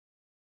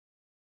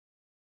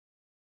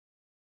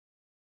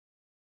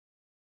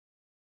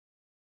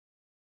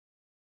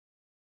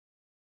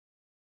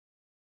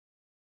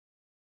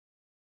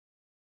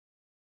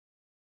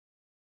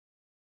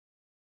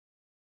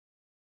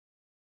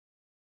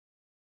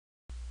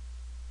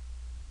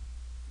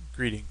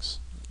Greetings.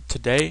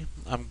 Today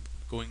I'm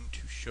going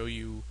to show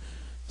you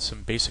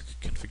some basic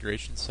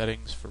configuration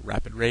settings for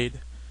Rapid Raid.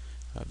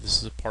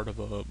 This is a part of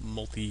a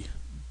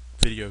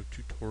multi-video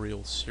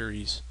tutorial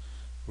series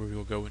where we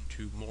will go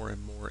into more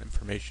and more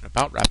information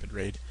about Rapid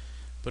Raid.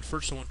 But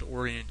first I want to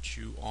orient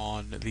you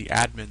on the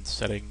admin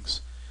settings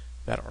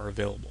that are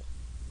available.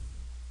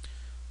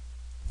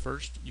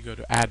 First you go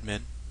to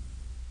Admin,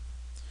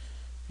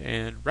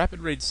 and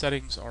Rapid Raid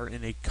settings are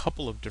in a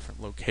couple of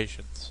different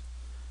locations.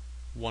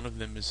 One of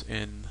them is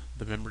in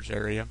the members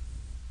area,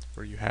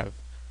 where you have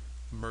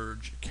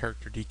merge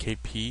character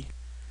DKP.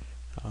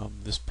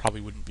 This probably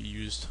wouldn't be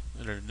used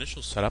in an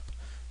initial setup,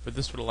 but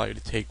this would allow you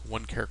to take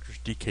one character's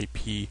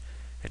DKP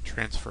and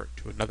transfer it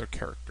to another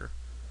character.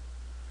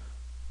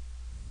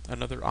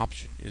 Another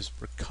option is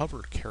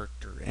recover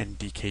character and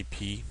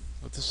DKP.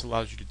 What this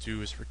allows you to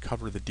do is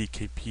recover the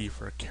DKP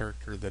for a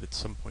character that at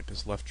some point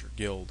has left your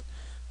guild.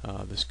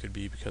 This could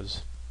be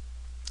because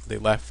they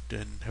left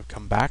and have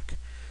come back,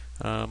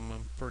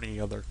 for any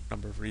other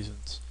number of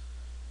reasons.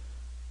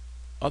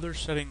 Other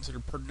settings that are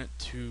pertinent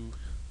to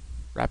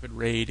Rapid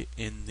Raid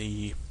in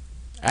the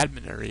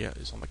admin area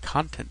is on the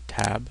Content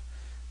tab.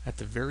 At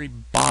the very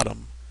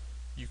bottom,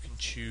 you can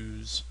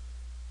choose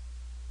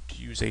to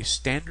use a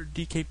standard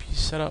DKP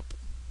setup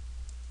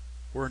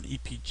or an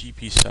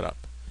EPGP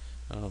setup.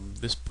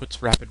 This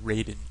puts Rapid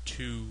Raid in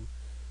two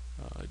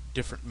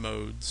different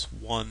modes.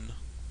 One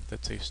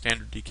that's a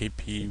standard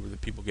DKP where the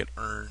people get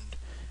earned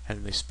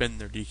and they spend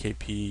their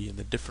DKP, and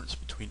the difference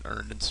between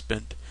earned and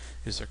spent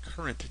is their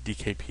current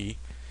DKP.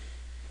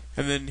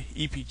 And then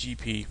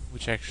EPGP,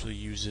 which actually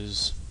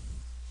uses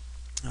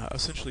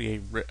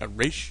essentially a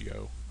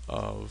ratio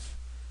of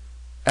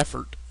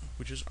effort,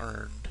 which is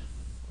earned,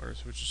 or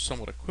which is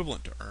somewhat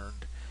equivalent to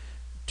earned,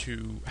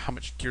 to how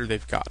much gear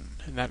they've gotten,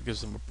 and that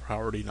gives them a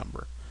priority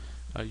number.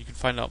 You can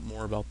find out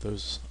more about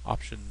those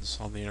options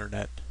on the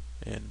internet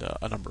and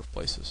a number of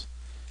places.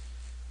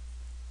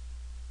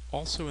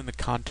 Also in the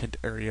content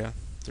area,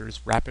 there's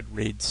Rapid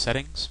Raid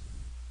settings.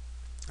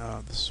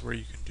 This is where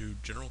you can do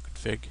general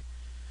config.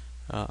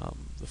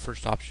 The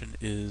first option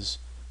is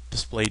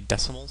display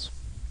decimals.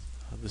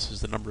 This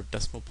is the number of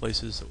decimal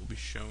places that will be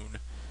shown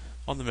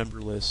on the member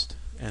list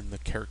and the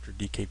character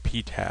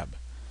DKP tab.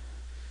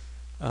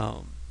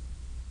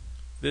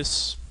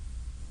 This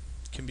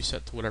can be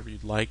set to whatever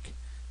you'd like.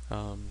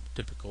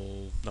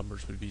 Typical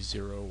numbers would be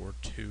 0 or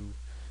 2.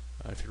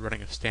 If you're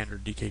running a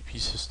standard DKP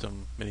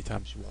system, many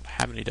times you won't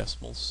have any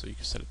decimals, so you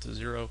can set it to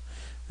 0.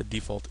 The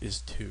default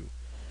is 2.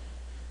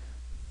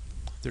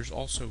 There's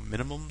also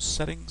minimums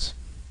settings.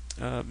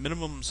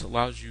 Minimums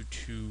allows you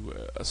to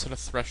set a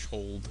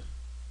threshold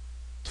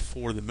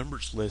for the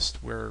members list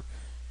where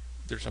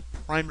there's a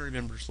primary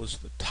members list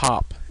at the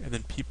top, and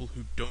then people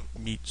who don't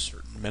meet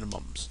certain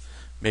minimums.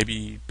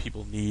 Maybe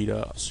people need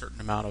a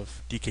certain amount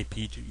of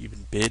DKP to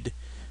even bid,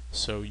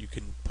 so you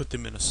can put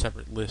them in a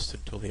separate list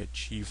until they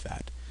achieve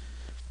that.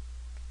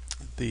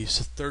 The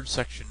third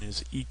section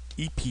is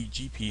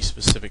EPGP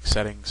specific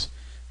settings,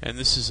 and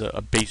this is a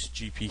base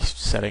GP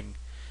setting.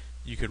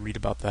 You could read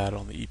about that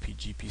on the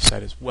EPGP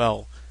site as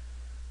well.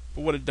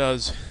 But what it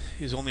does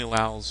is only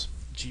allows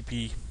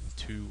GP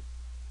to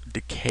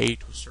decay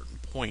to a certain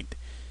point,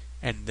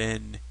 and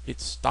then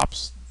it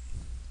stops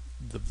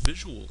the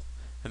visual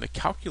and the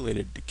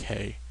calculated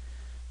decay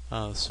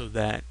so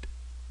that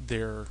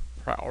their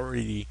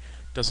priority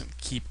doesn't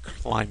keep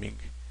climbing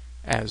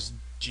as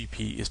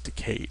GP is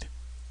decayed.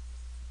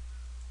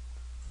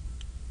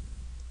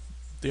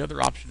 The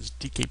other option is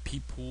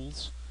DKP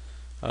pools.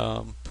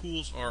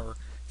 Pools are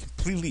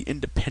completely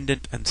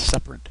independent and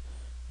separate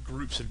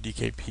groups of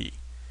DKP.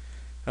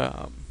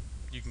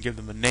 You can give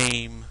them a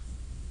name,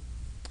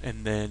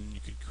 and then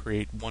you could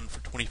create one for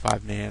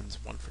 25 mans,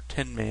 one for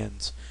 10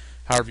 mans,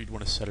 however you'd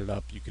want to set it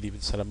up. You could even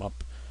set them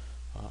up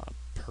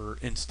per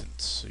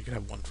instance. So you could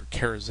have one for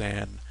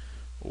Karazhan,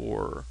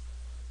 or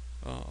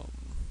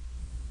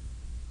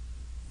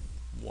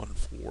one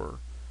for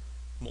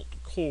Molten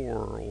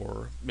Core,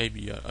 or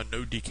maybe a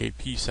no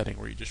DKP setting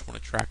where you just want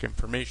to track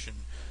information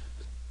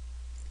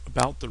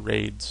about the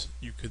raids.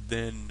 You could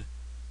then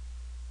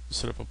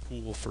set up a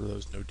pool for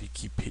those no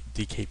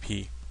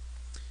DKP.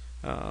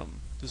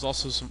 There's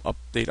also some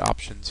update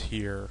options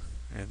here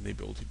and the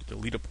ability to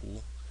delete a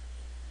pool.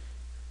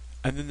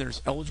 And then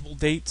there's eligible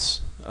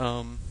dates.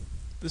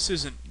 This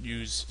isn't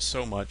used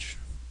so much,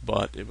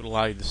 but it would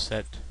allow you to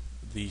set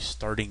the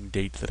starting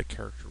date that a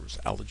character was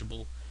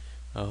eligible.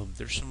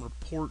 There's some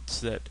reports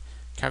that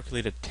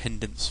calculate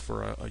attendance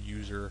for a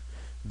user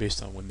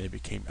based on when they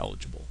became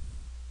eligible.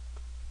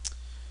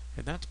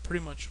 And that's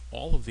pretty much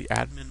all of the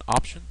admin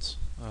options.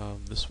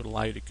 This would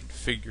allow you to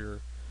configure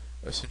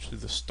essentially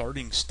the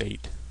starting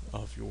state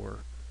of your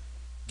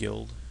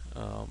guild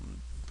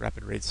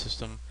Rapid Raid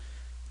system.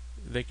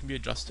 They can be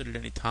adjusted at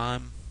any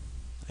time,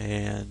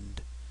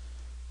 and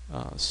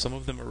some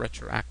of them are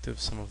retroactive,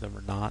 some of them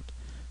are not.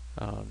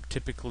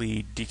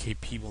 Typically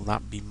DKP will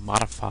not be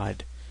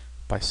modified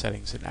by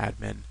settings in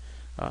admin,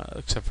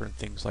 except for in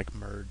things like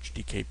merge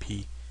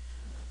DKP.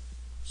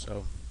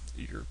 So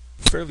you're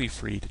fairly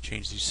free to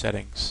change these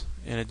settings.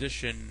 In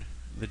addition,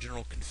 the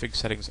general config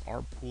settings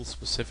are pool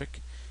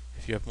specific.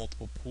 If you have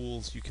multiple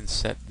pools, you can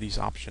set these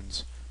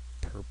options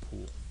per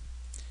pool.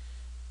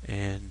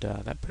 And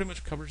that pretty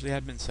much covers the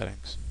admin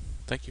settings.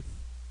 Thank you.